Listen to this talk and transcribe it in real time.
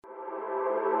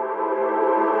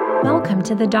Welcome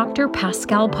to the Dr.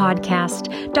 Pascal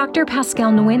podcast. Dr.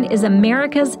 Pascal Nguyen is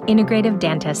America's integrative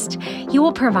dentist. He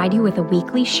will provide you with a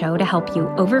weekly show to help you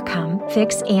overcome,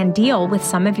 fix, and deal with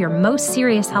some of your most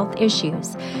serious health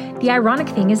issues. The ironic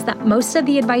thing is that most of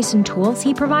the advice and tools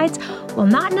he provides will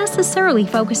not necessarily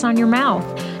focus on your mouth.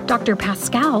 Dr.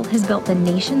 Pascal has built the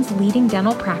nation's leading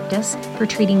dental practice for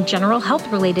treating general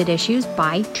health-related issues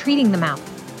by treating the mouth.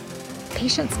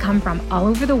 Patients come from all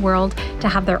over the world to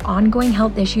have their ongoing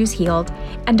health issues healed,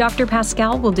 and Dr.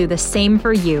 Pascal will do the same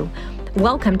for you.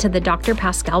 Welcome to the Dr.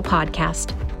 Pascal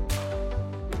podcast.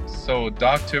 So,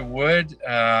 Dr. Wood,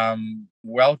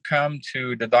 welcome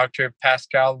to the Dr.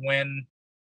 Pascal Nguyen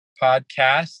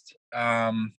podcast.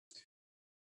 I'm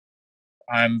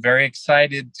very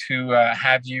excited to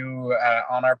have you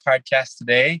on our podcast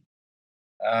today.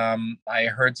 I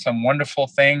heard some wonderful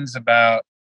things about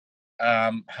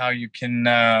how you can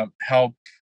help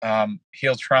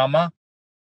heal trauma,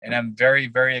 and I'm very,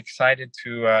 very excited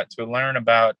to learn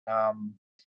about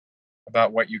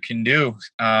what you can do.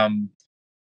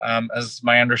 As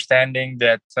my understanding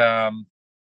that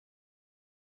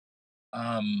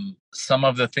some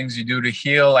of the things you do to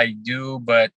heal, I do,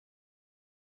 but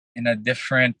in a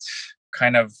different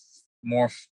kind of more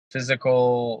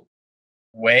physical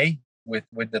way with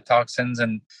the toxins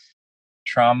and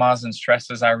traumas and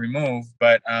stresses I remove.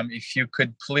 But if you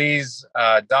could please,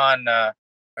 Dr.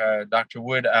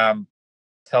 Wood,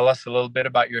 tell us a little bit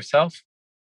about yourself.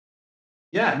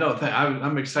 Yeah, no,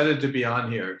 I'm excited to be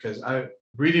on here because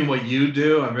reading what you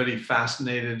do, I'm really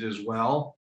fascinated as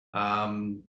well.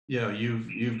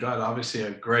 You've got obviously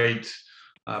a great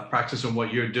practice in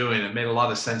what you're doing. It made a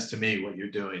lot of sense to me what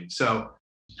you're doing. So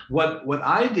what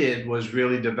I did was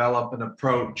really develop an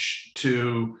approach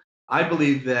to, I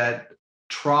believe that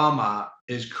trauma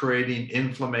is creating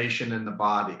inflammation in the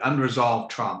body,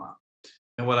 unresolved trauma.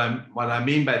 And what I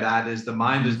mean by that is the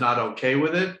mind is not okay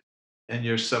with it, and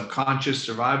your subconscious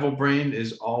survival brain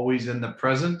is always in the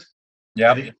present.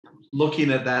 Yeah.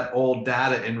 Looking at that old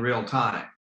data in real time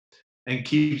and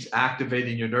keeps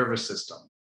activating your nervous system.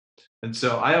 And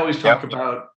so I always talk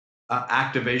about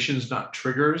activations, not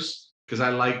triggers, because I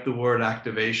like the word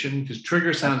activation, because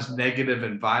trigger sounds negative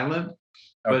and violent.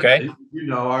 But, okay.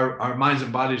 Our minds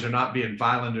and bodies are not being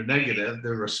violent or negative.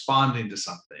 They're responding to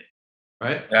something,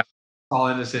 right? Yeah.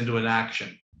 Calling us into an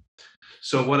action.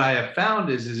 So what I have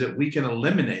found is that we can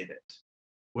eliminate it,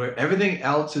 where everything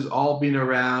else is all being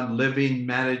around, living,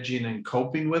 managing, and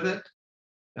coping with it.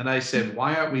 And I said,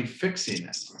 why aren't we fixing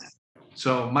it?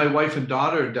 So my wife and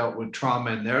daughter dealt with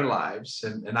trauma in their lives,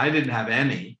 and I didn't have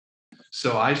any.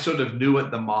 So I sort of knew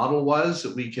what the model was,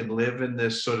 that we can live in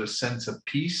this sort of sense of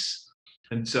peace.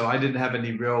 And so I didn't have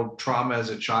any real trauma as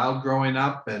a child growing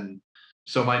up. And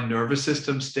so my nervous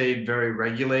system stayed very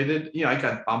regulated. I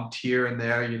got bumped here and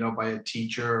there, by a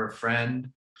teacher or a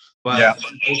friend. But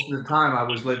most of the time I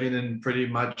was living in pretty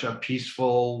much a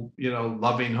peaceful,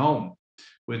 loving home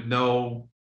with no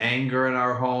anger in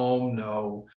our home,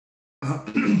 no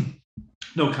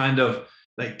kind of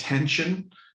like tension.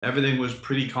 Everything was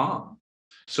pretty calm.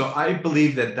 So I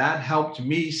believe that helped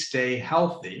me stay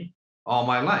healthy all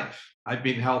my life. I've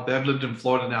been healthy. I've lived in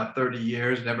Florida now 30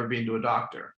 years, never been to a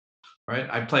doctor, right?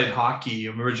 I played hockey.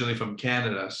 I'm originally from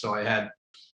Canada, so I had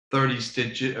 30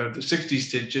 stitches or 60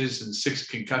 stitches and 6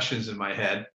 concussions in my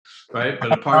head, right?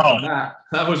 But apart from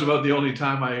that was about the only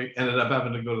time I ended up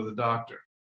having to go to the doctor.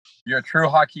 You're a true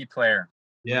hockey player.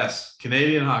 Yes,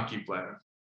 Canadian hockey player.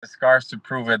 The scars to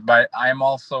prove it, but I'm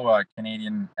also a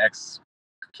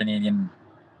ex-Canadian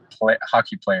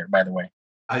hockey player, by the way.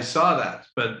 I saw that,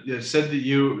 but you said that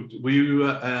were you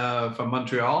from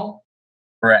Montreal?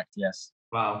 Correct, yes.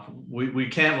 Wow, we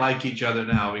can't like each other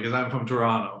now because I'm from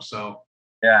Toronto, so.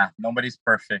 Yeah, nobody's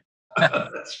perfect.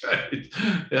 That's right.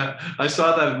 Yeah, I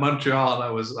saw that in Montreal, and I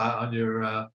was on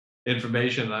your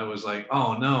information. I was like,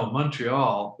 oh no,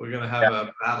 Montreal, we're going to have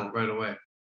a battle right away.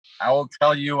 I will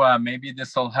tell you, maybe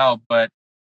this will help, but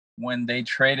when they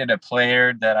traded a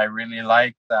player that I really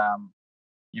liked,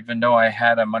 even though I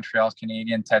had a Montreal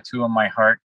Canadian tattoo on my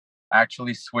heart, I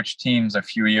actually switched teams a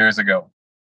few years ago.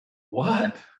 What?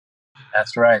 And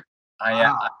that's right.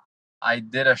 Wow. I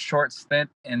did a short stint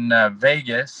in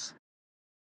Vegas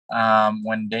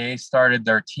when they started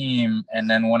their team, and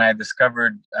then when I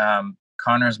discovered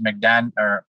Connors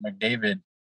McDavid,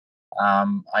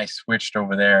 I switched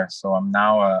over there. So I'm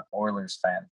now a Oilers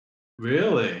fan.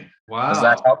 Really? Wow. Does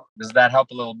that help? Does that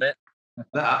help a little bit?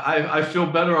 I feel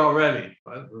better already.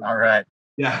 All right.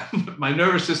 Yeah, my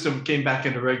nervous system came back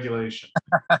into regulation.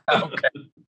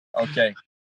 Okay.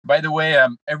 By the way,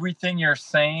 everything you're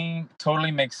saying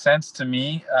totally makes sense to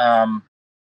me.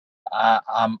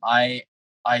 I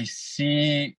I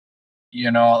see,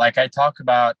 like I talk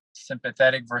about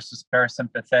sympathetic versus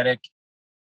parasympathetic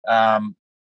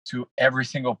to every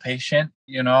single patient,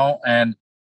 and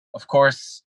of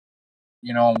course,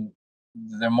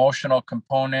 the emotional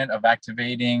component of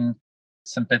activating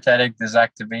sympathetic,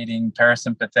 desactivating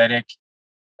parasympathetic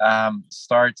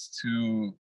starts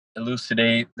to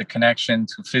elucidate the connection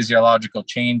to physiological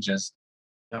changes.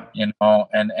 Yeah.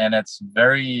 And it's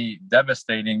very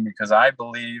devastating because I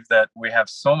believe that we have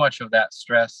so much of that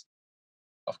stress.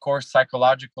 Of course,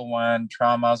 psychological one,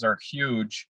 traumas are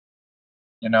huge,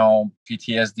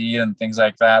 PTSD and things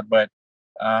like that. But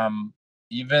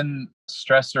even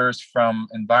stressors from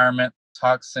environment,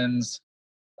 toxins,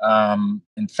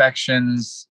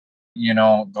 infections,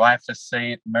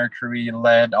 glyphosate, mercury,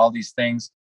 lead, all these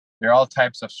things, they're all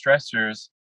types of stressors.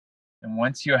 And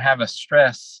once you have a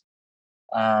stress,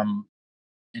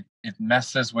 it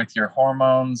messes with your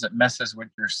hormones, it messes with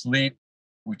your sleep,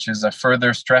 which is a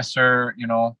further stressor,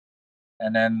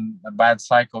 and then the bad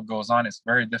cycle goes on. It's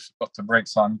very difficult to break.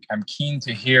 So I'm keen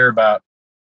to hear about,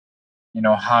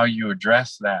 how you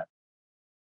address that.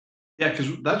 Yeah,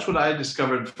 because that's what I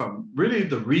discovered from really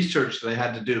the research that I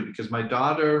had to do, because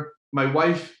my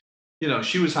wife,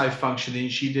 she was high functioning.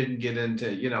 She didn't get into,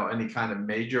 any kind of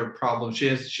major problems. She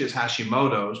has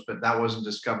Hashimoto's, but that wasn't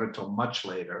discovered till much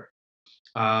later.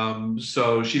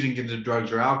 So she didn't get into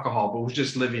drugs or alcohol, but was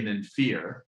just living in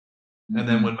fear. And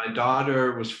then when my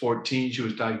daughter was 14, she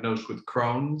was diagnosed with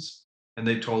Crohn's, and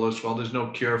they told us, well, there's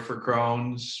no cure for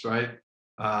Crohn's, right?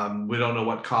 We don't know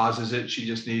what causes it. She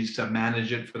just needs to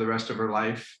manage it for the rest of her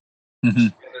life. She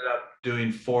ended up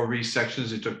doing 4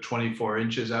 resections. It took 24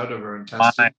 inches out of her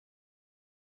intestine.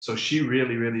 So she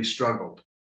really, really struggled.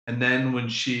 And then when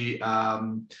she's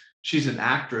an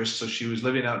actress, so she was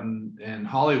living out in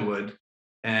Hollywood,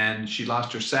 and she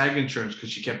lost her SAG insurance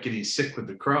because she kept getting sick with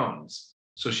the Crohn's.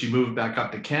 So she moved back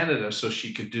up to Canada so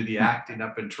she could do the acting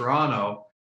up in Toronto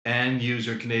and use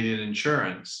her Canadian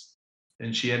insurance.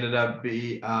 And she ended up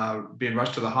being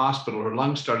rushed to the hospital. Her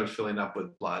lungs started filling up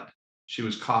with blood. She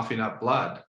was coughing up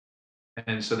blood.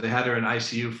 And so they had her in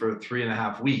ICU for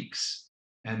 3.5 weeks.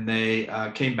 And they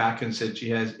came back and said she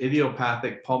has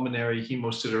idiopathic pulmonary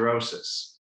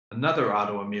hemosiderosis, another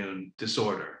autoimmune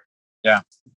disorder. Yeah.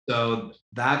 So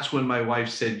that's when my wife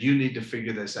said, you need to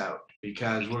figure this out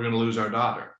because we're going to lose our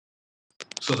daughter.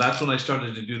 So that's when I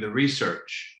started to do the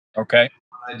research. Okay.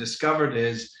 What I discovered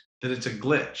is that it's a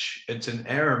glitch. It's an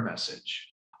error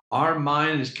message. Our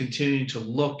mind is continuing to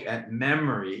look at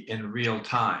memory in real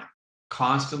time,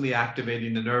 constantly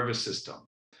activating the nervous system.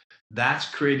 That's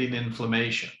creating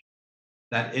inflammation.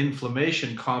 That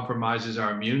inflammation compromises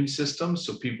our immune system,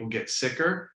 so people get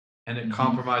sicker, and it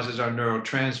compromises our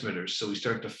neurotransmitters, so we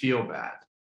start to feel bad.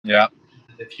 Yeah.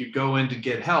 If you go in to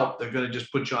get help, they're going to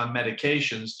just put you on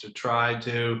medications to try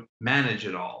to manage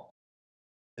it all.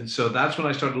 And so that's when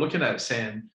I started looking at it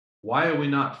saying, why are we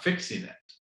not fixing it?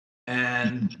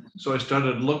 And so I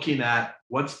started looking at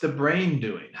what's the brain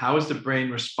doing? How is the brain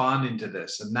responding to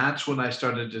this? And that's when I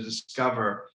started to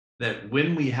discover that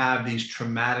when we have these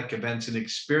traumatic events and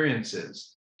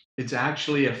experiences, it's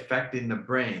actually affecting the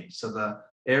brain. So the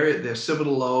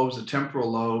occipital lobes, the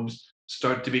temporal lobes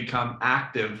start to become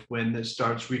active when it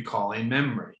starts recalling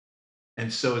memory.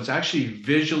 And so it's actually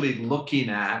visually looking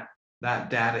at that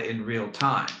data in real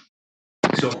time.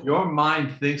 So if your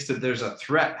mind thinks that there's a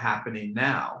threat happening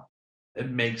now, it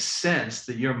makes sense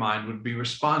that your mind would be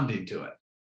responding to it.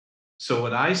 So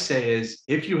what I say is,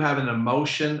 if you have an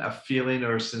emotion, a feeling,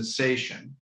 or a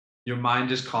sensation, your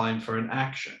mind is calling for an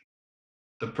action.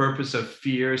 The purpose of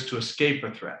fear is to escape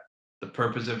a threat. The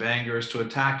purpose of anger is to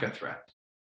attack a threat.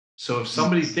 So if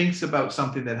somebody thinks about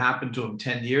something that happened to them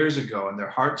 10 years ago and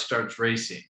their heart starts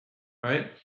racing,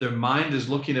 right? Their mind is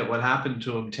looking at what happened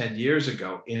to them 10 years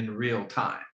ago in real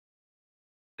time.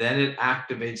 Then it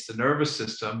activates the nervous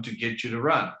system to get you to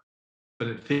run. But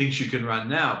it thinks you can run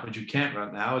now, but you can't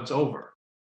run now. It's over.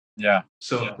 Yeah.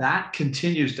 So if that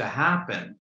continues to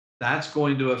happen, that's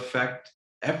going to affect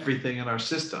everything in our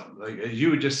system. Like as you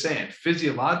were just saying,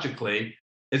 physiologically,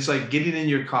 it's like getting in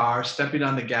your car, stepping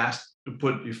on the gas to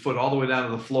put your foot all the way down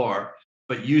to the floor,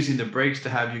 but using the brakes to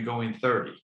have you going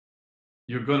 30.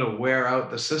 You're going to wear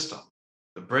out the system,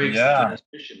 the brakes, the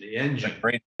transmission, the engine. That's a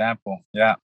great example.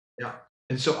 Yeah. Yeah.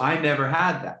 And so I never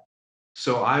had that.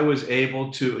 So I was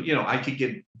able to, I could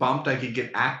get bumped, I could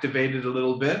get activated a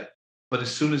little bit, but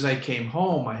as soon as I came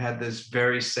home, I had this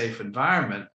very safe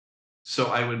environment. So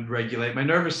I would regulate my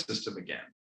nervous system again.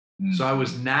 So I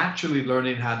was naturally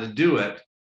learning how to do it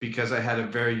because I had a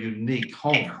very unique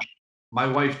home. My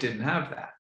wife didn't have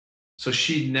that. So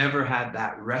she never had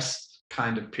that rest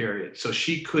kind of period. So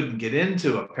she couldn't get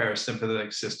into a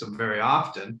parasympathetic system very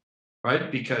often,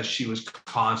 right? Because she was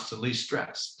constantly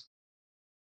stressed.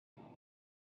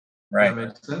 Right. Does that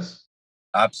make sense?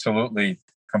 Absolutely.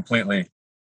 Completely.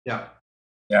 Yeah.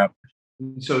 Yeah.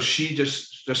 So she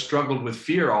just struggled with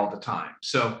fear all the time.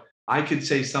 So I could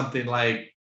say something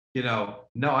like, no,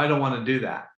 I don't want to do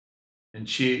that. And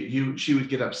she would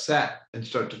get upset and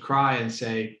start to cry and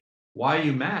say, "Why are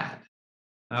you mad?"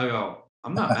 And I go,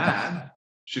 "I'm not mad."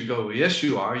 She'd go, "Well, yes,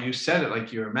 you are. You said it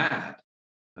like you were mad."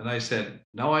 And I said,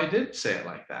 "No, I didn't say it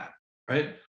like that."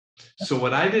 Right. So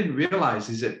what I didn't realize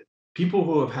is that people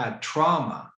who have had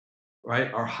trauma,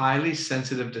 right, are highly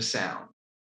sensitive to sound.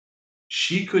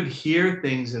 She could hear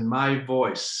things in my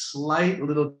voice, slight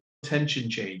little tension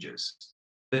changes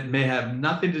that may have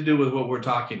nothing to do with what we're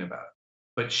talking about.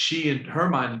 But she, in her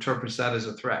mind, interprets that as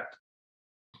a threat.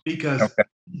 Because Okay.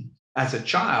 as a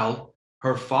child,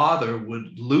 her father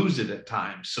would lose it at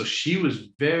times. So she was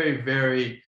very,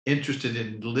 very interested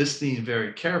in listening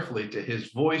very carefully to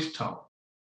his voice tone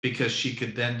because she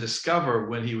could then discover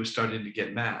when he was starting to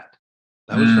get mad.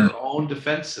 That was her own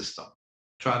defense system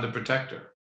trying to protect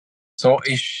her. So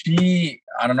is she,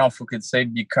 I don't know if we could say,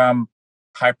 become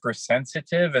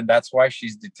hypersensitive and that's why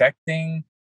she's detecting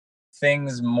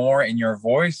things more in your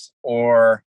voice?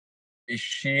 Or is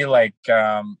she like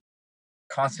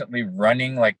constantly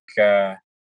running like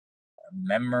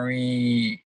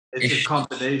memory? It's a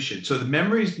combination. So the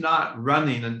memory's not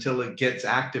running until it gets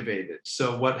activated.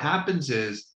 So what happens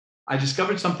is I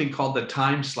discovered something called the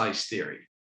time slice theory.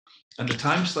 And the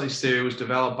time slice theory was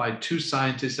developed by two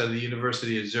scientists at the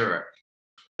University of Zurich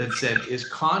that said, is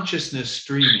consciousness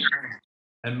streaming?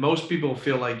 And most people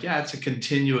feel like, yeah, it's a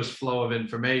continuous flow of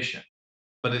information,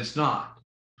 but it's not.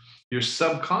 Your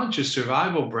subconscious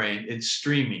survival brain, it's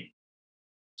streaming.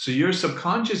 So your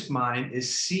subconscious mind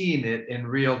is seeing it in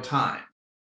real time.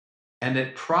 And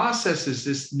it processes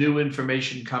this new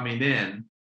information coming in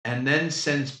and then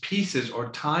sends pieces or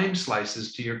time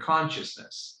slices to your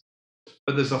consciousness.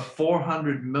 But there's a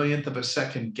 400 millionth of a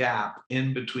second gap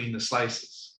in between the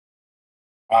slices.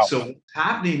 Wow. So what's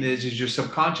happening is your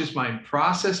subconscious mind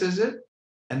processes it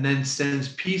and then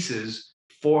sends pieces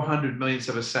 400 millionths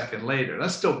of a second later.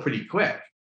 That's still pretty quick.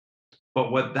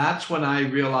 But that's when I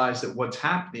realized that what's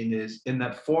happening is in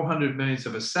that 400 millionths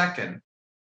of a second,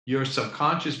 your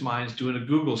subconscious mind's doing a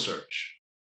Google search.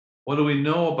 What do we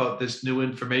know about this new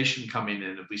information coming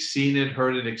in? Have we seen it,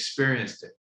 heard it, experienced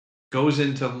it? Goes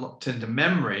into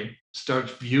memory,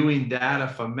 starts viewing data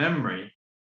from memory,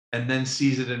 and then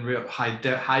sees it in real high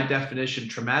definition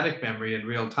traumatic memory in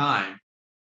real time,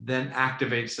 then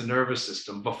activates the nervous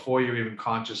system before you're even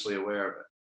consciously aware of it.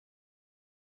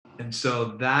 And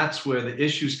so that's where the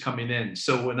issue's coming in.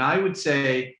 So when I would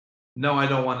say, no, I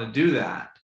don't want to do that,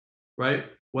 right?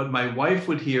 What my wife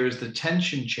would hear is the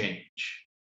tension change.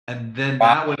 And then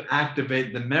that would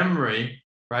activate the memory,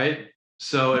 right?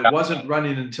 So it wasn't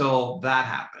running until that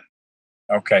happened.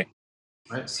 Okay.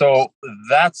 Right. So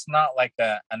that's not like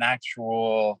an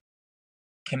actual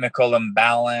chemical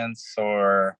imbalance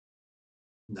or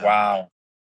No. wow.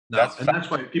 No. That's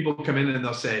why people come in and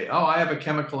they'll say, oh, I have a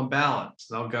chemical imbalance.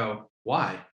 And I'll go,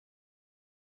 why?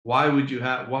 Why would you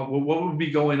have, what would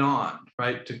be going on,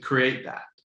 right, to create that?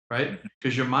 Right?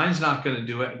 Because your mind's not going to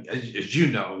do it. As you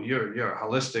know, you're a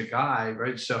holistic guy,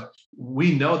 right? So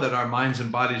we know that our minds and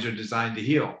bodies are designed to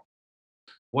heal.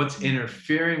 What's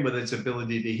interfering with its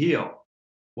ability to heal?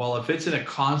 Well, if it's in a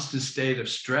constant state of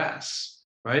stress,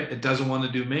 right, it doesn't want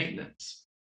to do maintenance.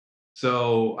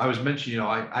 So I was mentioning,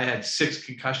 I had 6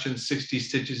 concussions, 60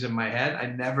 stitches in my head. I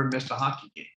never missed a hockey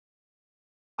game.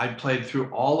 I played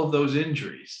through all of those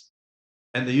injuries.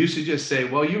 And they used to just say,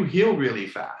 well, you heal really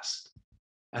fast.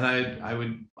 And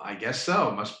I guess so,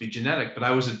 it must be genetic, but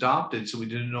I was adopted, so we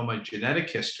didn't know my genetic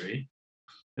history.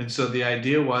 And so the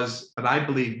idea was, but I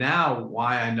believe now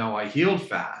why I know I healed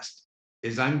fast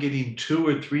is I'm getting 2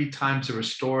 or 3 times the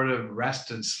restorative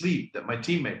rest and sleep that my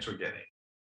teammates were getting.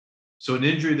 So an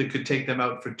injury that could take them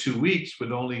out for 2 weeks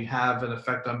would only have an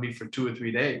effect on me for 2 or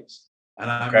 3 days. And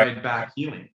I'm right back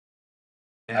healing.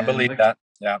 And I believe that.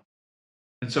 Yeah.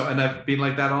 And so, and I've been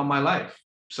like that all my life.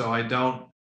 So I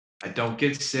don't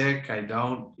get sick. I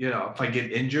don't, if I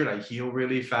get injured, I heal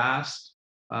really fast.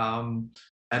 And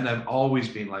I've always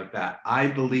been like that. I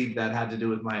believe that had to do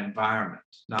with my environment,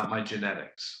 not my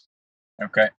genetics.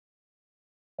 Okay.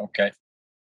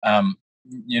 And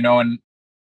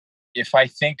if I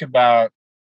think about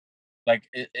like,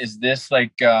 is this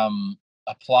like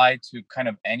applied to kind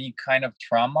of any kind of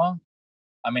trauma?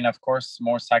 I mean, of course,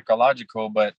 more psychological,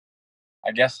 but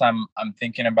I guess I'm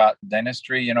thinking about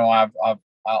dentistry.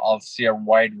 I'll see a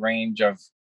wide range of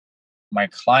my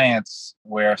clients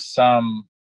where some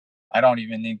I don't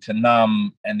even need to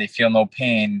numb and they feel no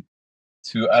pain,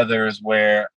 to others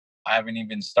where I haven't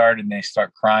even started and they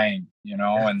start crying,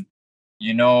 and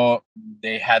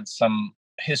they had some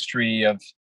history of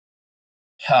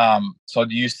so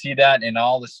do you see that in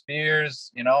all the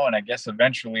spheres, and I guess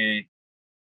eventually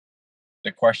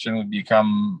the question would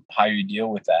become how you deal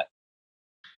with that.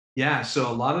 Yeah. So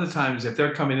a lot of the times, if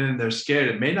they're coming in and they're scared,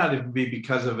 it may not even be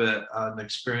because of an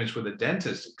experience with a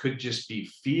dentist. It could just be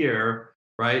fear,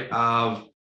 right, of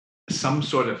some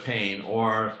sort of pain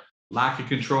or lack of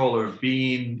control or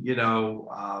being,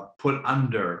 put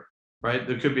under, right?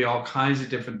 There could be all kinds of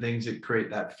different things that create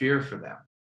that fear for them.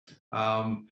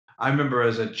 I remember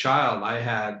as a child, I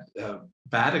had a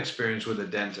bad experience with a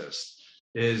dentist.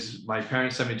 Is my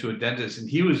parents sent me to a dentist and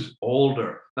he was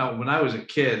older. Now, when I was a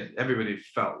kid, everybody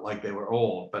felt like they were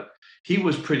old, but he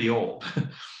was pretty old.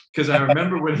 Because I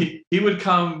remember when he would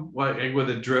come with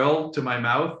a drill to my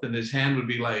mouth and his hand would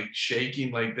be like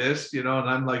shaking like this, and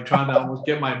I'm like trying to almost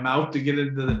get my mouth to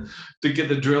get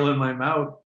the drill in my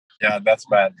mouth. Yeah, that's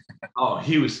bad. Oh,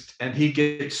 he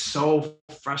gets so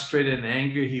frustrated and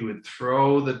angry. He would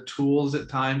throw the tools at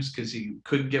times because he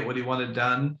couldn't get what he wanted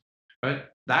done. Right.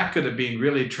 That could have been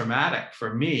really traumatic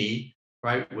for me,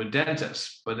 right, with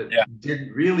dentists, but it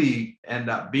didn't really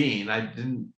end up being. I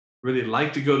didn't really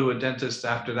like to go to a dentist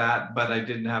after that, but I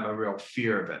didn't have a real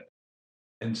fear of it.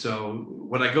 And so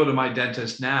when I go to my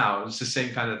dentist now, it's the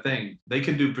same kind of thing. They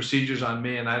can do procedures on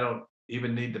me and I don't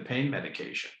even need the pain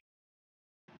medication.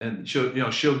 And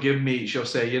she'll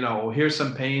say, here's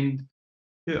some pain,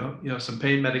 some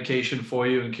pain medication for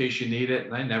you in case you need it.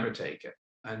 And I never take it.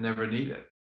 I never need it.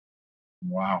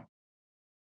 Wow.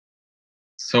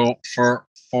 So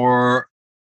for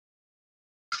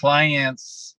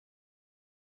clients,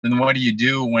 then what do you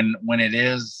do when it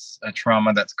is a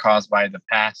trauma that's caused by the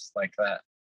past like that?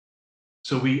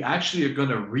 So we actually are going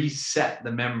to reset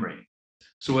the memory.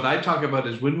 So what I talk about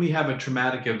is when we have a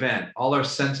traumatic event, all our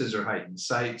senses are heightened: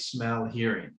 sight, smell,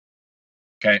 hearing.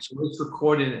 Okay. So it's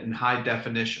recorded in high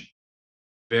definition,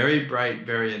 very bright,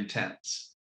 very intense.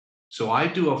 So I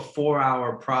do a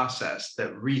 4-hour process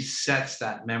that resets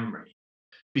that memory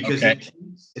because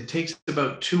it takes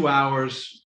about 2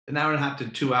 hours, an hour and a half to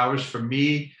 2 hours for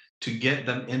me to get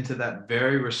them into that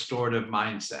very restorative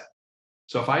mindset.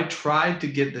 So if I tried to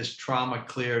get this trauma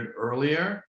cleared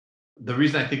earlier, the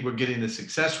reason I think we're getting the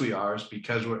success we are is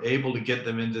because we're able to get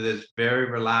them into this very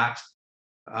relaxed,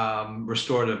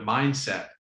 restorative mindset.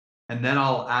 And then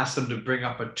I'll ask them to bring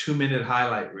up a 2-minute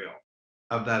highlight reel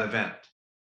of that event.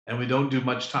 And we don't do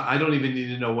much time. I don't even need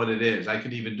to know what it is. I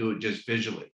can even do it just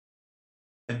visually.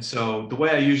 And so the way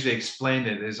I usually explain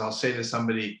it is I'll say to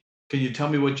somebody, can you tell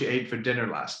me what you ate for dinner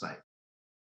last night?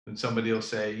 And somebody will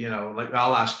say, like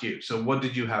I'll ask you, so what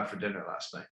did you have for dinner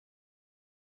last night?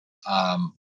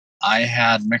 I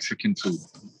had Mexican food,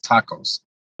 tacos.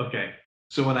 Okay.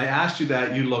 So when I asked you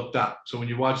that, you looked up. So when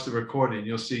you watch the recording,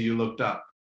 you'll see you looked up,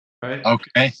 right?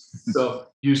 Okay. So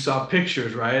you saw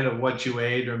pictures, right, of what you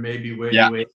ate or maybe where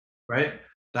you ate, right?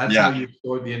 That's how you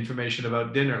stored the information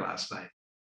about dinner last night.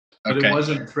 But it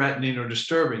wasn't threatening or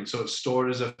disturbing. So it's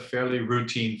stored as a fairly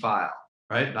routine file,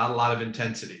 right? Not a lot of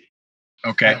intensity.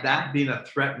 Okay. Had that being a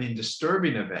threatening,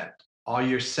 disturbing event, all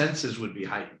your senses would be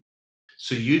heightened.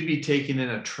 So you'd be taking in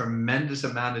a tremendous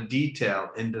amount of detail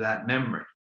into that memory.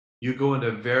 You go into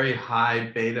a very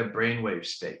high beta brainwave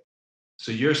state.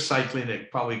 So you're cycling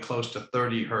at probably close to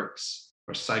 30 hertz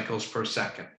or cycles per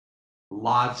second.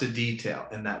 Lots of detail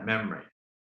in that memory.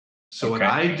 So what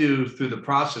I do through the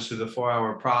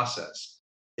 4-hour process,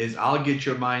 is I'll get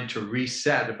your mind to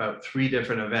reset about 3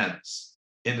 different events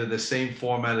into the same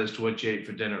format as to what you ate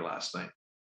for dinner last night.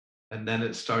 And then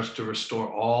it starts to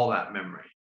restore all that memory.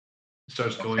 It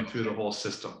starts going through the whole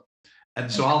system.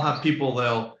 And so I'll have people,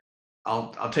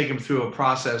 I'll take them through a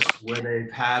process where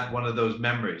they've had one of those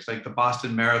memories, like the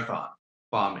Boston Marathon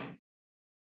bombing.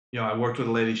 I worked with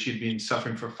a lady, she'd been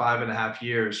suffering for 5.5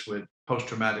 years with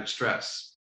post-traumatic stress.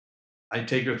 I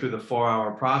take her through the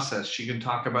 4-hour process. She can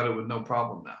talk about it with no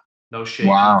problem now. No shaking.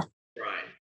 Wow. Crying.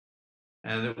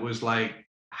 And it was like,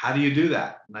 how do you do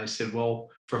that? And I said, well,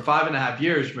 for 5.5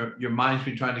 years, your mind's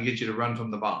been trying to get you to run from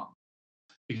the bomb.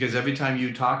 Because every time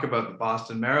you talk about the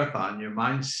Boston Marathon, your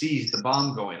mind sees the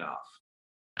bomb going off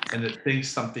and it thinks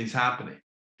something's happening.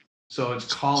 So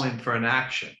it's calling for an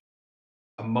action.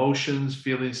 Emotions,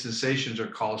 feelings, sensations are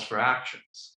calls for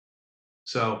actions.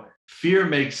 So fear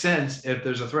makes sense if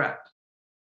there's a threat.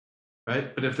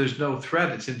 Right? But if there's no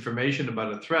threat, it's information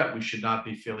about a threat, we should not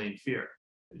be feeling fear.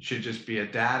 It should just be a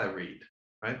data read,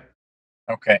 right?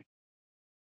 Okay.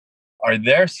 Are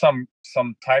there some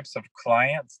types of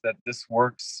clients that this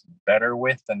works better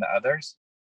with than others?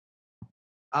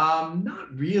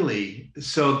 Not really.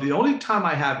 So the only time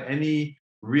I have any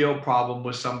real problem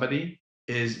with somebody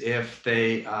is if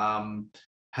they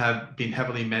have been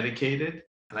heavily medicated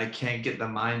and I can't get the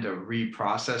mind to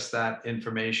reprocess that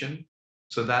information.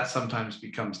 So that sometimes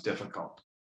becomes difficult.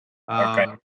 Okay.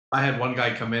 I had one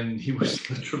guy come in, he was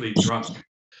literally drunk.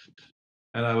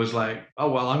 And I was like, oh,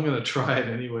 well, I'm going to try it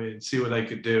anyway and see what I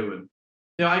could do. And,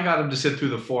 I got him to sit through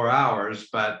the 4 hours,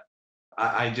 but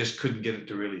I just couldn't get it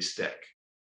to really stick.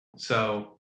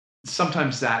 So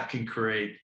sometimes that can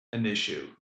create an issue.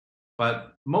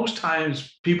 But most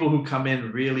times people who come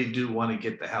in really do want to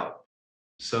get the help.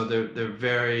 So they're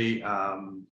very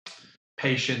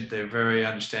patient, they're very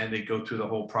understanding, they go through the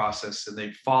whole process and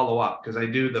they follow up because I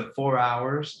do the 4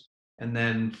 hours and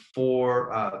then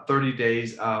 30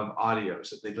 days of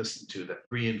audios that they listen to that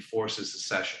reinforces the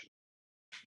session.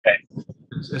 Okay.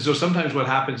 And so sometimes what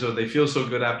happens is they feel so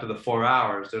good after the 4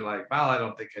 hours, they're like, well, I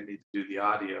don't think I need to do the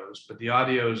audios, but the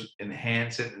audios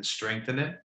enhance it and strengthen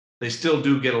it. They still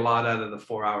do get a lot out of the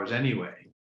 4 hours anyway,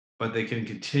 but they can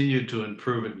continue to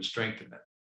improve it and strengthen it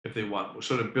if they want. We're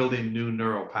sort of building new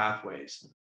neural pathways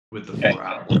with the 4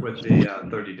 hours, with the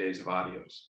 30 days of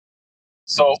audios.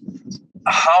 So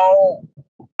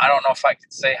I don't know if I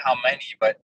could say how many,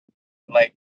 but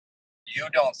like, you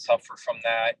don't suffer from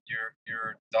that.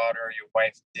 Your daughter, your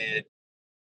wife did.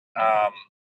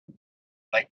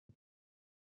 Like,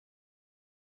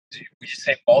 would you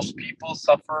say most people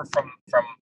suffer from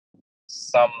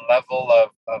some level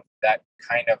of that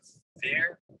kind of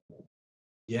fear?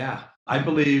 Yeah, I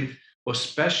believe,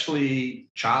 especially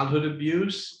childhood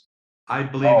abuse, I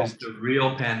believe is the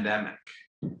real pandemic.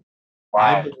 Wow.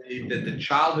 I believe that the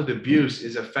childhood abuse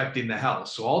is affecting the health.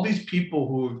 So all these people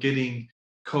who are getting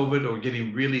COVID or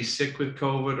getting really sick with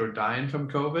COVID or dying from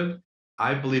COVID,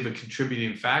 I believe a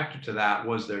contributing factor to that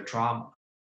was their trauma.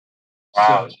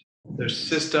 Wow. So their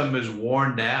system is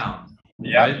worn down.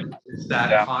 Yeah. Right? It's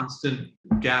that constant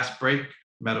gas brake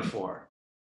metaphor.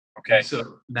 Okay.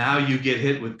 So now you get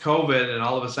hit with COVID and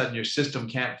all of a sudden your system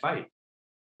can't fight.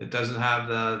 It doesn't have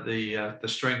the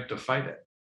strength to fight it.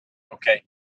 Okay.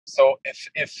 So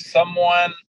if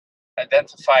someone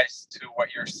identifies to what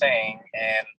you're saying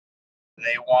and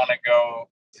they want to go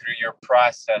through your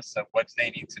process of what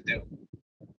they need to do,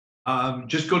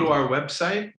 just go to our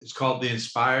website. It's called the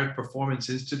Inspired Performance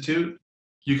Institute.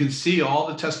 You can see all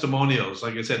the testimonials,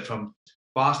 like I said, from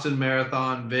Boston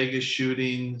Marathon, Vegas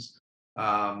shootings,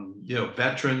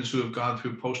 veterans who have gone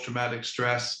through post-traumatic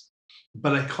stress.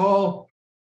 But I call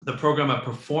the program a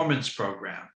performance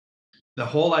program. The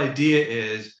whole idea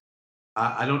is,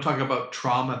 I don't talk about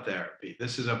trauma therapy.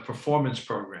 This is a performance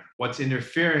program. What's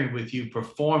interfering with you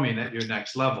performing at your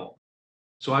next level?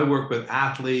 So I work with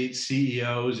athletes,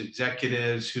 CEOs,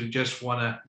 executives who just want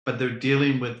to, but they're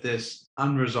dealing with this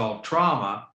unresolved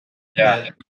trauma. Yeah.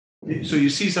 So you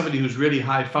see somebody who's really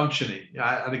high functioning.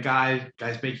 The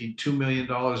guy's making $2 million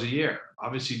a year,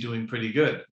 obviously doing pretty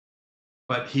good,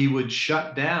 but he would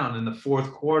shut down in the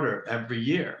fourth quarter every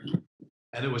year.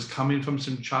 And it was coming from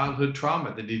some childhood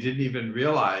trauma that he didn't even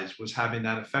realize was having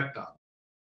that effect on him.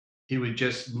 He would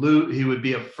just he would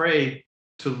be afraid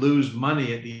to lose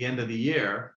money at the end of the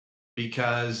year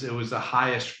because it was the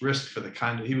highest risk for the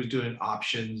kind of, he was doing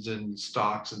options and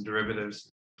stocks and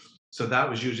derivatives. So that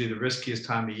was usually the riskiest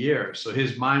time of year. So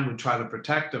his mind would try to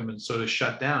protect him and sort of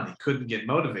shut down. He couldn't get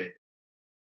motivated.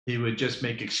 He would just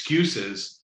make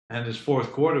excuses, and his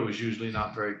fourth quarter was usually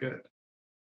not very good.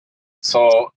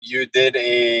 So you did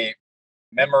a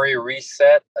memory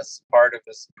reset as part of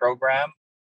this program?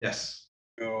 Yes.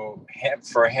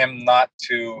 For him not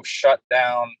to shut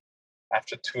down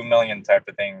after 2 million type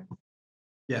of thing.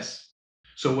 Yes.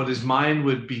 So what his mind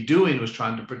would be doing was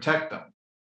trying to protect them.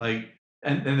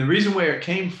 And the reason where it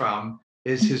came from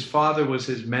is his father was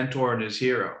his mentor and his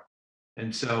hero.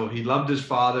 And so he loved his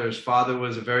father. His father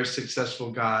was a very successful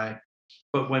guy,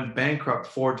 but went bankrupt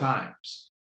 4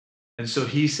 times. And so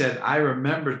he said, I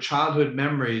remember childhood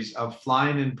memories of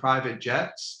flying in private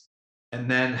jets and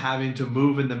then having to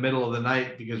move in the middle of the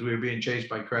night because we were being chased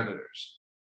by creditors.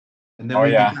 And then we'd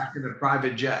be back in a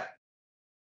private jet.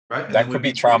 Right? That could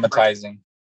be traumatizing.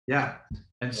 Yeah.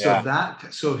 And so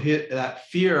that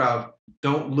fear of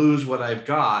don't lose what I've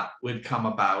got would come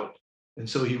about. And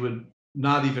so he would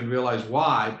not even realize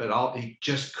why, but he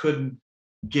just couldn't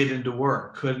get into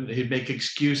work. He'd make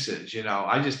excuses,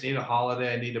 I just need a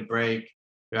holiday, I need a break,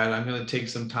 right? I'm going to take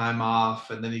some time off.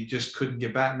 And then he just couldn't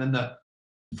get back. And then the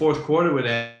fourth quarter would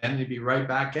end and he'd be right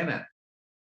back in it.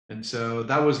 And so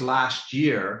that was last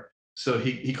year. So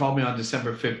he called me on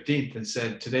December 15th and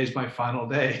said, today's my final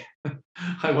day.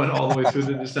 I went all the way through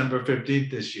to December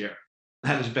 15th this year.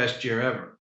 Had his best year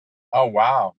ever. Oh,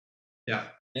 wow. Yeah.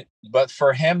 But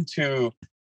for him to,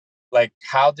 like,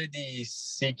 how did he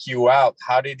seek you out?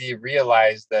 How did he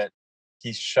realize that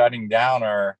he's shutting down,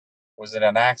 or was it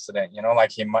an accident? You know,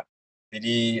 like did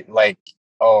he like,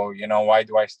 oh, you know, why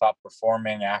do I stop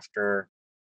performing after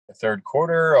the third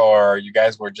quarter? Or you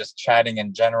guys were just chatting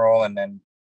in general and then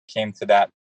came to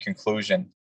that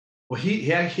conclusion? Well,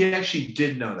 he actually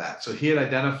did know that. So he had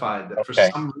identified that for Okay.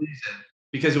 some reason,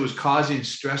 because it was causing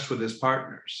stress with his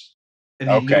partners, and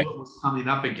he knew Okay. it was coming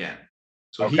up again.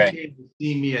 So he Okay. came to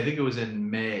see me, I think it was in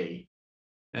May.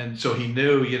 And so he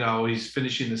knew, you know, he's going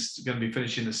to be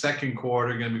finishing the second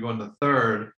quarter, going to be going to the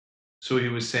third. So he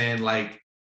was saying, like,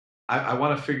 I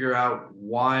want to figure out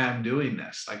why I'm doing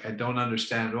this. Like, I don't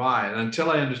understand why. And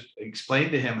until I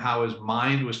explained to him how his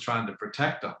mind was trying to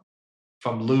protect him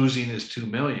from losing his 2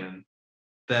 million,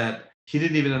 that he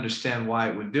didn't even understand why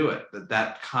it would do it.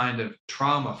 That kind of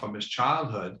trauma from his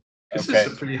childhood, because this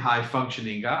is a pretty high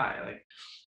functioning guy. Like,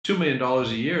 $2 million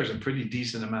a year is a pretty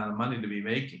decent amount of money to be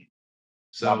making.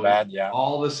 So Not bad, yeah.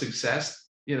 all the success,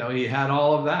 you know, he had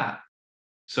all of that.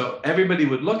 So everybody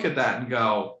would look at that and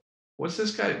go, what's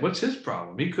this guy? What's his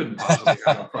problem? He couldn't possibly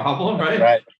have a problem, right?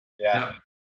 Right. Yeah.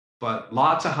 But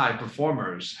lots of high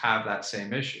performers have that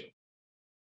same issue.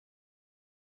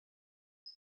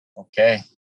 Okay.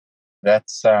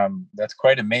 That's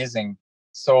quite amazing.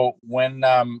 So when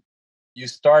you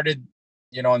started,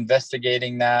 you know,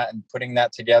 investigating that and putting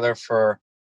that together for,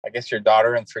 I guess, your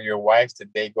daughter and for your wife, did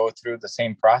they go through the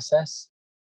same process?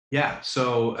 Yeah.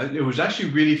 So it was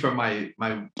actually really for my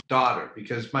daughter,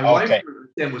 because my wife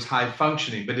was high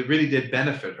functioning, but it really did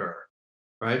benefit her,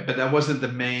 right? But that wasn't the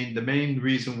main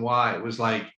reason why. It was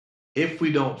like, if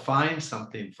we don't find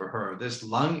something for her, this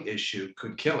lung issue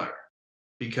could kill her,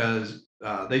 because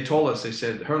they told us, they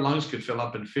said her lungs could fill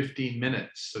up in 15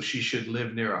 minutes, so she should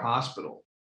live near a hospital.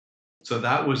 So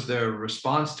that was their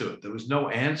response to it. There was no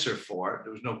answer for it.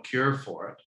 There was no cure for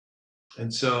it.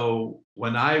 And so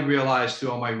when I realized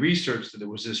through all my research that it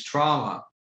was this trauma,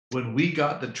 when we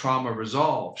got the trauma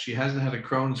resolved, she hasn't had a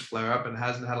Crohn's flare up and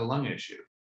hasn't had a lung issue.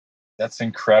 That's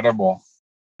incredible.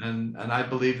 And I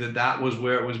believe that that was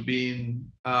where it was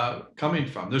being coming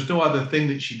from. There's no other thing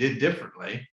that she did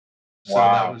differently. So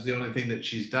that was the only thing that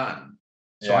she's done.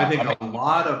 So I think a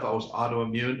lot of those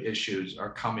autoimmune issues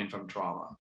are coming from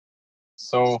trauma.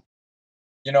 So,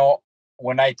 you know,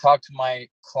 when I talk to my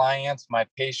clients, my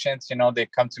patients, you know, they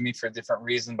come to me for different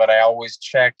reasons, but I always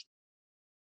check,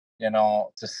 you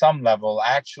know, to some level.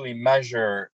 I actually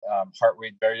measure heart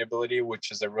rate variability,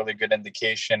 which is a really good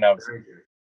indication of,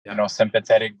 you know,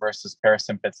 sympathetic versus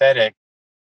parasympathetic.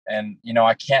 And, you know,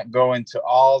 I can't go into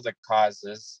all the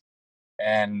causes.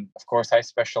 And of course, I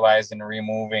specialize in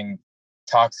removing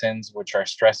toxins, which are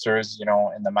stressors, you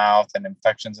know, in the mouth, and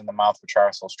infections in the mouth, which are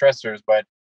also stressors. But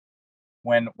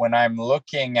when I'm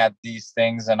looking at these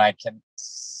things, and I can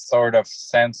sort of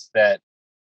sense that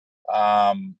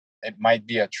it might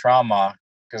be a trauma,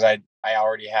 because I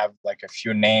already have like a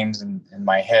few names in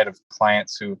my head of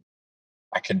clients who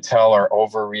I can tell are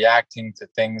overreacting to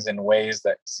things in ways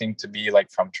that seem to be like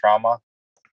from trauma.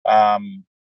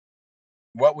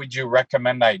 What would you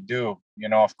recommend I do? You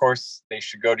know, of course they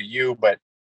should go to you, but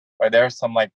are there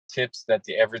some like tips that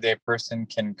the everyday person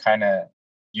can kind of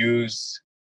use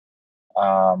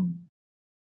to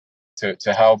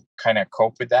help kind of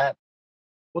cope with that?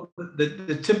 Well,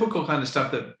 the typical kind of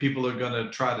stuff that people are going to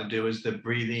try to do is the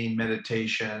breathing,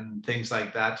 meditation, things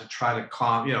like that, to try to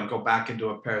calm, you know, go back into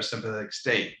a parasympathetic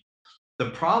state. The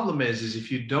problem is if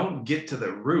you don't get to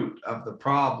the root of the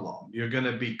problem, you're going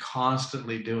to be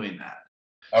constantly doing that.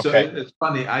 So it's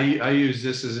funny. I use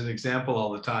this as an example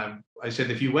all the time. I said,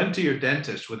 if you went to your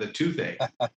dentist with a toothache,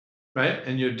 right,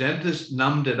 and your dentist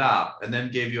numbed it up and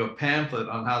then gave you a pamphlet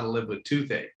on how to live with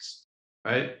toothaches,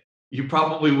 right, you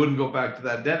probably wouldn't go back to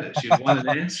that dentist. You'd want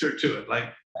an answer to it,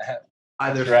 like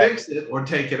either fix it or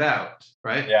take it out,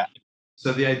 right? Yeah.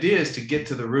 So the idea is to get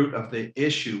to the root of the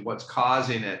issue, what's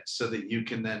causing it, so that you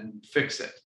can then fix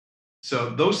it.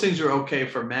 So those things are okay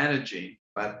for managing,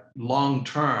 but long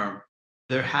term,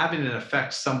 they're having an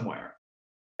effect somewhere,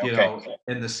 you know,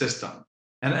 in the system.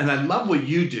 And I love what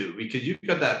you do, because you've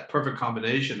got that perfect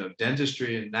combination of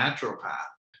dentistry and naturopath,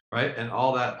 right? And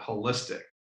all that holistic.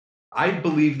 I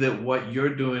believe that what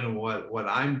you're doing and what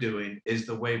I'm doing is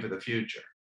the wave of the future.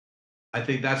 I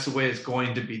think that's the way it's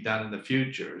going to be done in the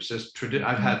future. It's just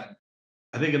I've had,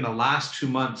 I think in the last 2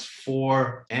 months,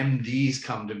 4 MDs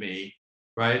come to me,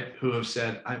 right, who have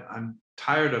said, I'm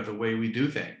tired of the way we do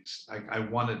things. I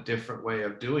want a different way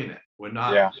of doing it. We're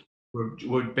not, Yeah.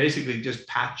 we're basically just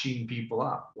patching people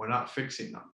up. We're not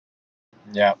fixing them.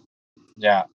 Yeah.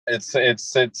 Yeah. It's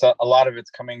a lot of it's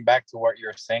coming back to what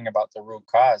you're saying about the root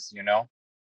cause,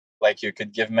 like you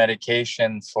could give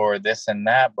medication for this and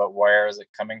that, but where is it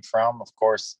coming from? Of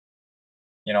course,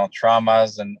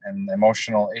 traumas and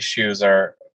emotional issues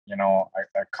are,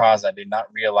 a cause I did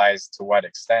not realize to what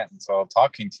extent until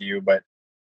talking to you. But,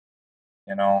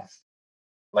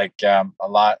 like a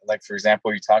lot, like, for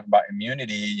example, you talk about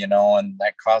immunity, and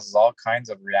that causes all kinds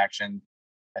of reaction.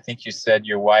 I think you said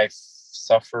your wife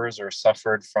suffers or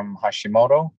suffered from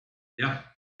Hashimoto, Yeah.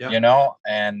 Yeah.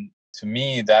 And to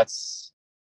me, that's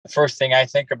the first thing I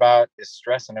think about is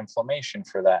stress and inflammation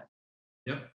for that.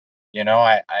 Yep.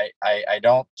 I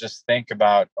don't just think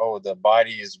about, the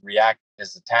body is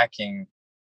attacking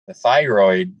the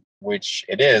thyroid, which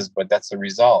it is, but that's a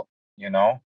result,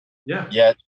 Yeah.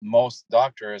 Yet most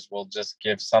doctors will just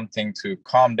give something to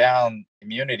calm down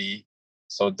immunity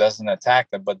so it doesn't attack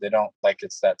them, but they don't, like,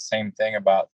 it's that same thing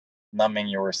about numbing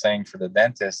you were saying for the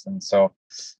dentist. And so,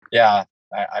 yeah,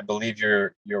 I believe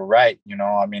you're right.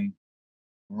 I mean,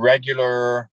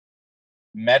 regular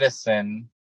medicine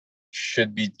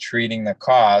should be treating the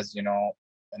cause,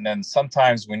 and then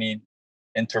sometimes we need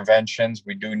interventions.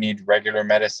 We do need regular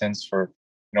medicines for,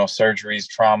 surgeries,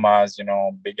 traumas,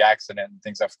 big accident and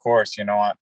things. Of course,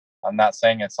 I'm not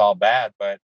saying it's all bad,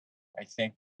 but I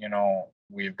think,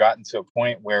 we've gotten to a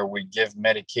point where we give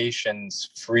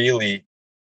medications freely,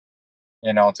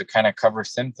 to kind of cover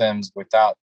symptoms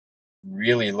without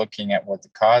really looking at what the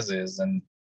cause is. And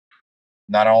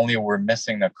not only we're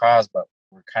missing the cause, but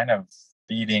we're kind of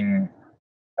feeding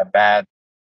a bad,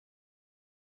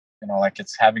 like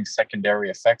it's having secondary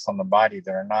effects on the body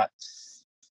that are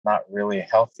not really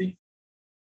healthy.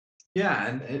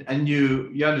 Yeah, and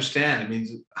you understand. I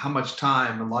mean, how much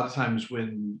time? A lot of times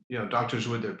when doctors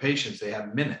with their patients, they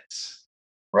have minutes,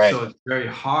 Right. so it's very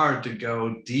hard to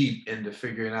go deep into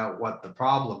figuring out what the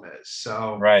problem is.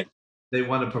 So Right. they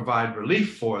want to provide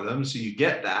relief for them, so you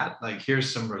get that. Like,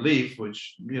 here's some relief,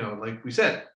 which like we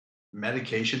said,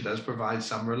 medication does provide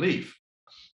some relief,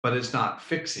 but it's not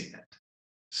fixing it.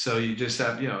 So you just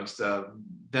have, it's the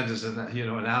dentist,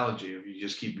 analogy of you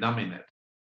just keep numbing it,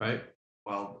 right?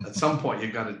 Well, at some point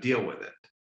you got to deal with it.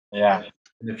 Yeah. Right?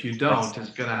 And if you don't, it's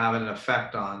going to have an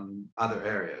effect on other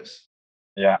areas.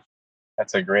 Yeah.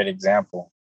 That's a great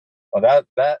example. Well,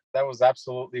 that was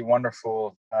absolutely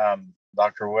wonderful,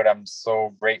 Dr. Wood. I'm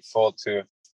so grateful to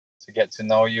get to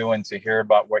know you and to hear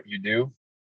about what you do.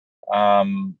 I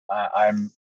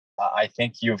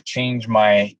think you've changed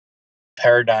my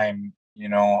paradigm,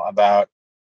 about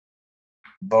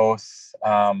both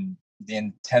the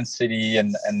intensity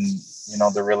and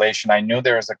the relation. I knew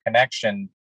there was a connection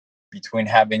between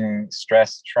having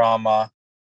stress, trauma,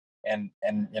 and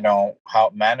how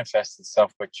it manifests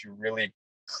itself, but you really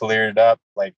cleared up,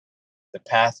 like, the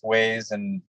pathways,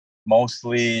 and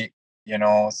mostly,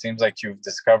 it seems like you've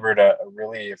discovered a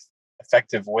really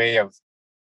effective way of,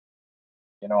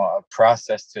 a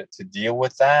process to deal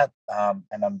with that.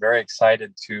 And I'm very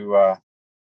excited to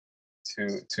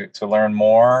learn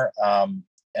more.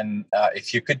 And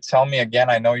if you could tell me again,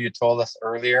 I know you told us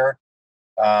earlier,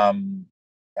 um,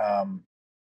 um,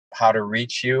 how to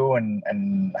reach you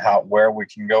and where we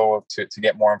can go to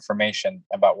get more information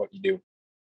about what you do.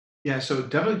 Yeah, so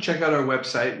definitely check out our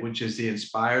website, which is the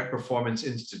Inspired Performance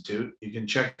Institute. You can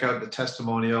check out the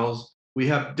testimonials. We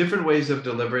have different ways of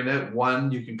delivering it.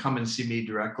 One, you can come and see me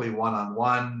directly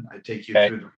one-on-one. I take you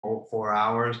through the whole 4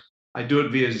 hours. I do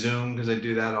it via Zoom because I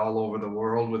do that all over the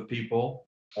world with people.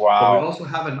 Wow. But we also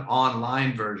have an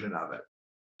online version of it.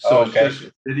 So it's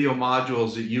just video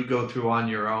modules that you go through on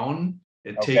your own.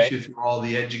 It takes you through all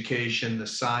the education, the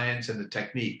science, and the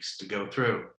techniques to go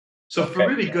through. So for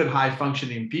really good, high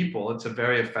functioning people, it's a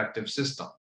very effective system,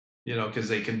 because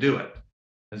they can do it.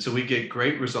 And so we get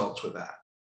great results with that.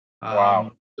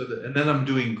 Wow. And then I'm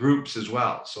doing groups as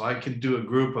well. So I can do a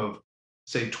group of,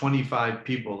 say, 25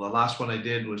 people. The last one I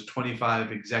did was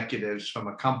 25 executives from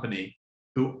a company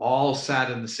who all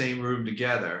sat in the same room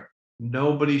together.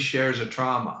 Nobody shares a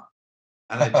trauma.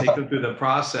 And I take them through the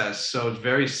process. So it's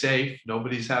very safe.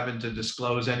 Nobody's having to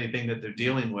disclose anything that they're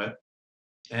dealing with.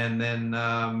 And then,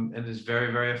 and it's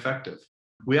very, very effective.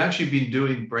 We actually been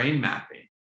doing brain mapping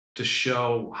to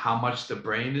show how much the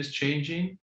brain is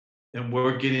changing. And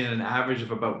we're getting an average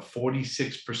of about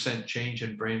 46% change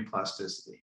in brain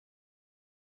plasticity.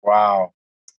 Wow.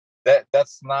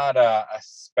 That's not a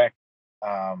SPECT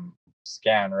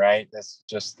scan, right? That's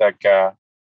just like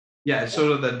Yeah, it's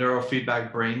sort of the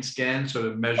neurofeedback brain scan, sort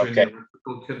of measuring the Okay.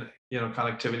 electrical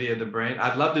connectivity of the brain.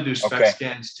 I'd love to do SPECT Okay.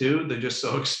 scans too. They're just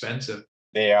so expensive.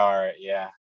 They are.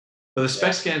 Yeah. But the Yeah.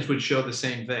 SPECT scans would show the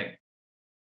same thing.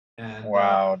 And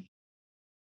Wow.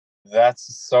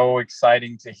 That's so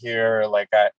exciting to hear. Like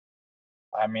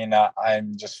I mean,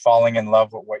 I'm just falling in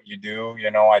love with what you do.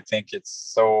 I think it's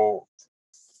so,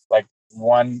 like,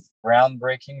 one,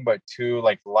 groundbreaking, but two,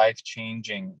 like, life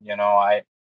changing.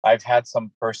 I've had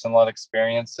some personal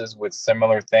experiences with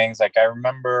similar things. Like, I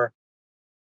remember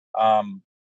um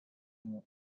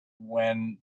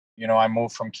when I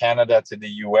moved from Canada to the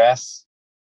US,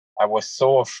 I was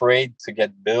so afraid to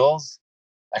get bills.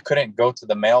 I couldn't go to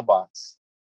the mailbox.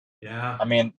 yeah, I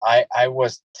mean, I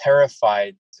was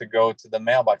terrified to go to the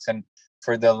mailbox, and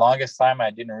for the longest time,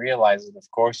 I didn't realize it. Of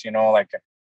course, like,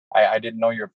 I didn't know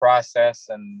your process,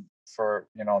 and for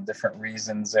different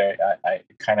reasons, I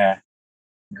kind of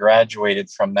graduated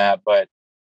from that, but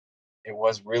it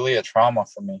was really a trauma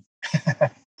for me.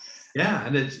 yeah.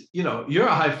 And it's, you're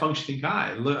a high functioning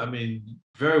guy. I mean,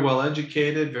 very well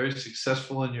educated, very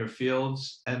successful in your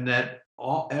fields, and that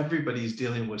everybody's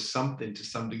dealing with something to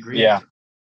some degree. Yeah,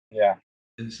 yeah,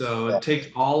 And so yeah. it takes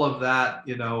all of that,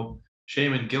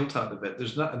 shame and guilt out of it.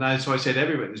 So I say to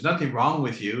everybody, there's nothing wrong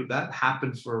with you. That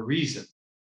happened for a reason.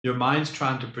 Your mind's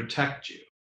trying to protect you.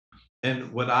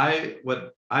 And what I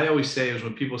always say is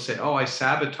when people say, "Oh, I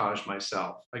sabotage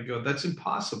myself," I go, "That's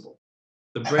impossible.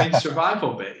 The brain's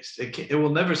survival based. It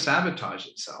will never sabotage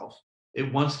itself.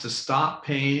 It wants to stop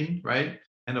pain, right,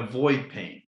 and avoid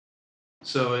pain.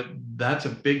 So that's a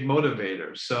big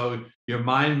motivator. So your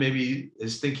mind maybe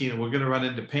is thinking we're going to run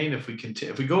into pain if we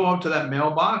continue. If we go up to that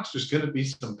mailbox, there's going to be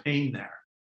some pain there,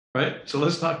 right? So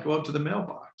let's not go up to the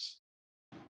mailbox.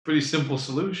 Pretty simple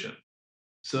solution.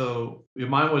 So your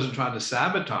mind wasn't trying to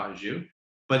sabotage you,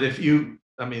 but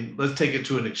I mean, let's take it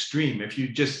to an extreme. If you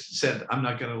just said, "I'm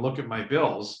not going to look at my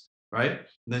bills," right? And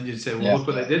then you'd say, "Well, Yeah. look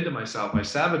what I did to myself. I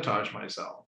sabotaged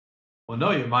myself." Well,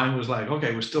 no, your mind was like,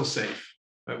 "Okay, we're still safe,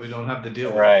 right? We don't have to deal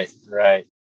with it." Right, right,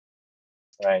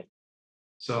 right.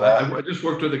 So That. I just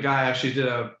worked with a guy. I actually did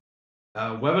a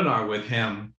webinar with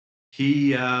him.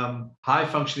 He high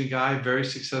functioning guy, very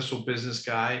successful business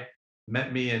guy.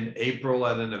 Met me in April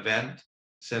at an event.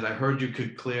 Said, "I heard you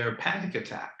could clear panic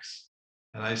attacks."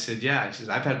 And I said, "Yeah." He says,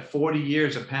 "I've had 40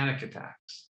 years of panic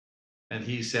attacks." And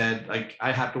he said, like,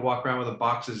 "I have to walk around with a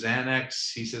box of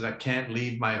Xanax." He said, "I can't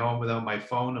leave my home without my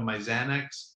phone and my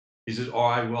Xanax." He says, "Or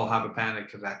I will have a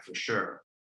panic attack for sure."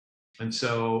 And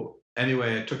so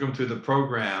anyway, I took him through the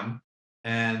program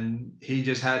and he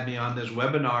just had me on this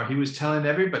webinar. He was telling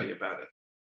everybody about it.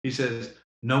 He says,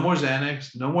 "No more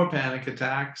Xanax, no more panic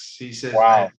attacks." He says,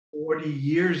 "I had Wow. 40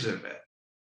 years of it."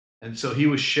 And so he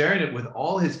was sharing it with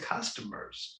all his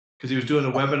customers because he was doing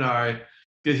a webinar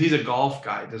because he's a golf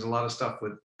guy, does a lot of stuff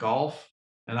with golf.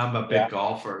 And I'm a big Yeah.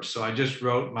 golfer. So I just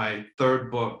wrote my third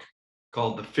book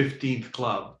called The 15th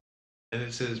Club. And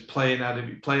it says play out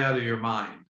of your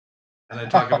mind. And I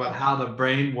talk about how the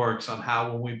brain works on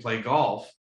how when we play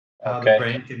golf, how the Okay.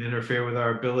 brain can interfere with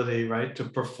our ability, right, to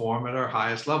perform at our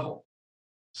highest level.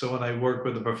 So when I work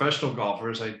with the professional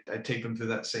golfers, I take them through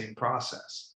that same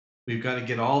process. We've got to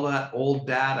get all that old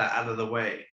data out of the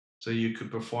way so you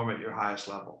could perform at your highest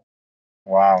level.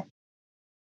 Wow.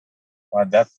 Well,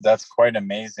 that's quite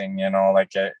amazing.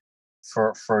 Like,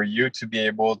 for you to be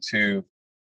able to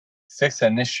fix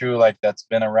an issue like that's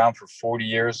been around for 40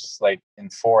 years, like in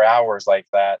 4 hours, like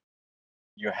that,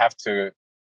 you have to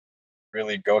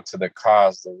really go to the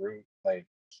cause, the root, like,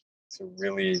 to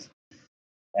really,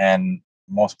 and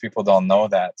most people don't know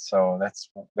that. So that's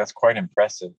quite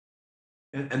impressive.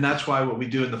 And that's why what we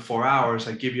do in the 4 hours,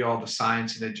 I give you all the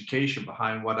science and education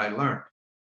behind what I learned.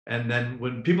 And then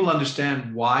when people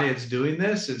understand why it's doing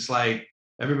this, it's like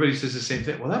everybody says the same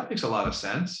thing. Well, that makes a lot of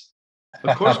sense.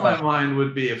 Of course, my mind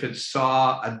would be if it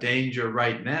saw a danger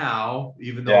right now,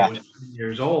 even though Yeah. it was 10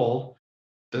 years old,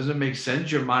 does it make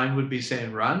sense? Your mind would be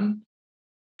saying run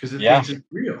because it Yeah. thinks it's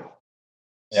real.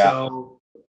 Yeah. So,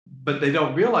 but they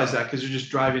don't realize that because they're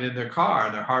just driving in their car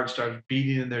and their heart starts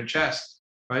beating in their chest,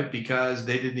 right? Because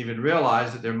they didn't even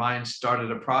realize that their mind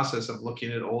started a process of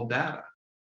looking at old data.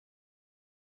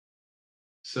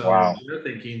 So Wow. you're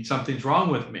thinking something's wrong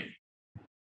with me,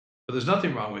 but there's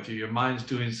nothing wrong with you. Your mind's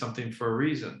doing something for a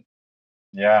reason.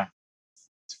 Yeah.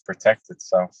 To protect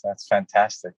itself. That's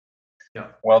fantastic.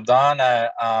 Yeah. Well, Don,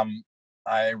 I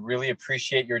really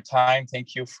appreciate your time.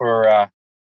 Thank you for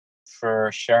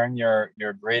sharing your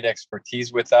great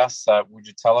expertise with us. Would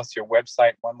you tell us your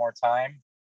website one more time?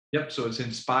 Yep. So it's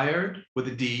inspired with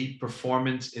a D,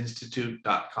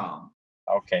 performanceinstitute.com.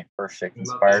 Okay, perfect. We'd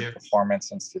love to Inspired hear.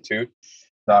 Performance Institute.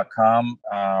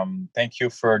 Thank you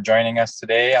for joining us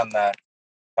today on the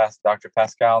Dr.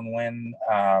 Pascal Nguyen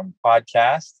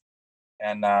podcast.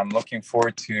 And I'm looking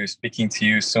forward to speaking to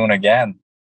you soon again.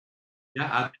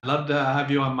 Yeah, I'd love to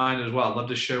have you on mine as well. I'd love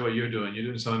to share what you're doing. You're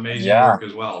doing some amazing work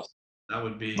as well. That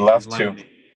would be enlightening.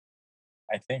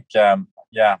 I think, I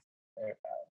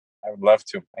would love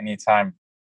to anytime.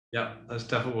 Yeah, that's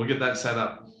definitely. We'll get that set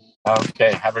up.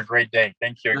 Okay. Have a great day.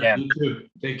 Thank you again. You too.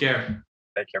 Take care.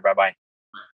 Take care. Bye-bye.